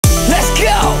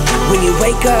when you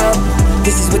wake up,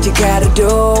 this is what you gotta do.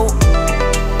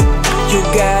 You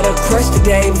gotta crush the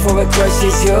day before it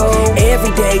crushes you. Every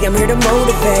day I'm here to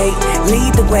motivate,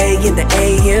 lead the way in the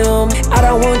AM. I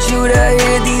don't want you to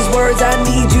hear these words, I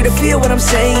need you to feel what I'm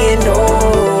saying.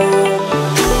 Oh,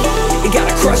 you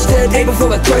gotta crush the day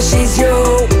before it crushes you.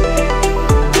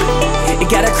 You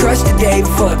gotta crush the day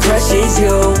before it crushes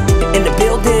you. In the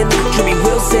building, Drewbie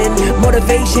Wilson,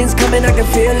 motivation's coming, I can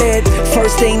feel it.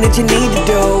 First thing that you need to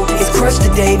do is crush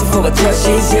the day before it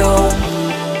crushes you.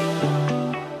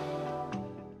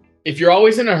 If you're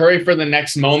always in a hurry for the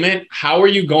next moment, how are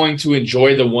you going to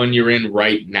enjoy the one you're in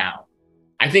right now?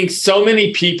 I think so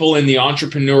many people in the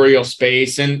entrepreneurial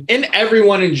space and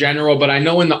everyone in general, but I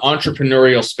know in the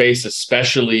entrepreneurial space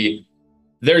especially,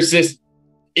 there's this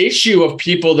issue of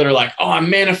people that are like, oh, I'm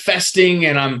manifesting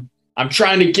and I'm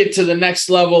trying to get to the next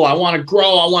level. I want to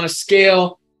grow. I want to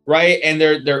scale, right? And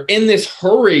they're in this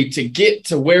hurry to get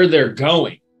to where they're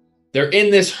going. They're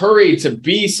in this hurry to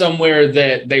be somewhere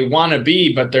that they want to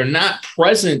be, but they're not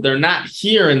present. They're not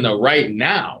here in the right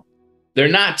now. They're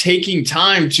not taking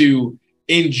time to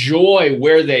enjoy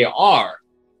where they are.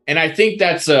 And I think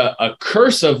that's a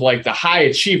curse of like the high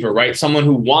achiever, right? Someone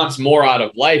who wants more out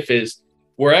of life is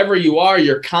wherever you are,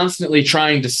 you're constantly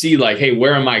trying to see like, hey,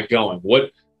 where am I going?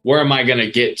 Where am I going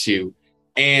to get to?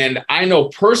 And I know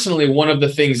personally, one of the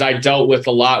things I dealt with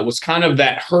a lot was kind of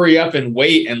that hurry up and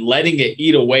wait and letting it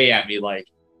eat away at me. Like,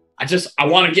 I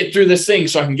want to get through this thing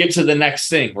so I can get to the next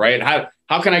thing, right?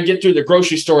 How can I get through the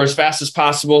grocery store as fast as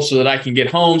possible so that I can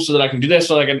get home, so that I can do this,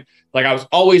 so that I can, like, I was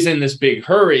always in this big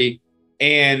hurry.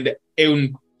 And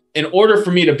in order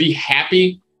for me to be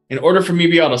happy, in order for me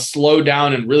to be able to slow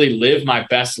down and really live my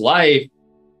best life,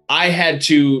 I had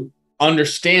to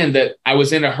understand that I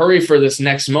was in a hurry for this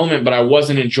next moment, but I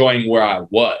wasn't enjoying where I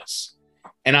was.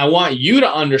 And I want you to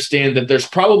understand that there's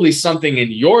probably something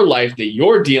in your life that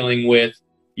you're dealing with,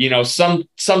 you know,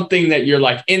 something that you're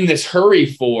like in this hurry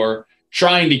for,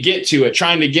 trying to get to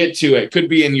it. Could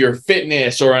be in your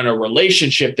fitness or in a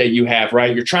relationship that you have,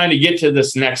 right? You're trying to get to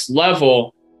this next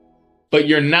level, but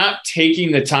you're not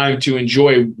taking the time to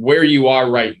enjoy where you are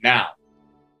right now.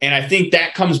 And I think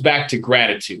that comes back to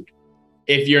gratitude.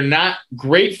 If you're not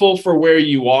grateful for where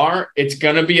you are, it's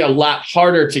going to be a lot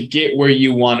harder to get where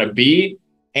you want to be.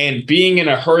 And being in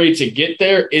a hurry to get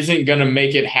there isn't going to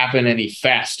make it happen any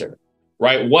faster,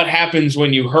 right? What happens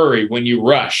when you hurry, when you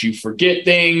rush? You forget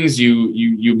things,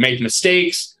 you make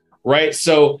mistakes, right?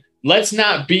 So let's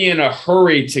not be in a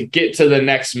hurry to get to the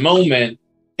next moment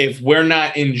if we're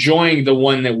not enjoying the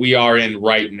one that we are in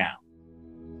right now.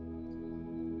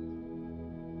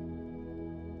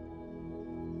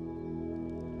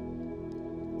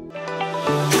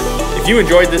 If you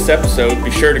enjoyed this episode, be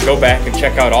sure to go back and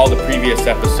check out all the previous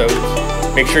episodes.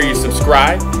 Make sure you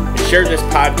subscribe and share this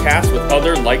podcast with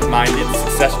other like-minded,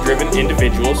 success-driven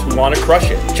individuals who want to crush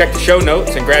it. Check the show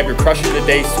notes and grab your Crushing the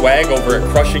Day swag over at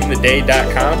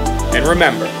crushingtheday.com. And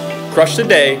remember, crush the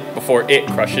day before it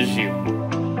crushes you.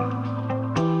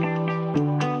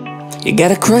 You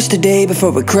gotta crush the day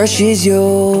before it crushes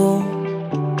you.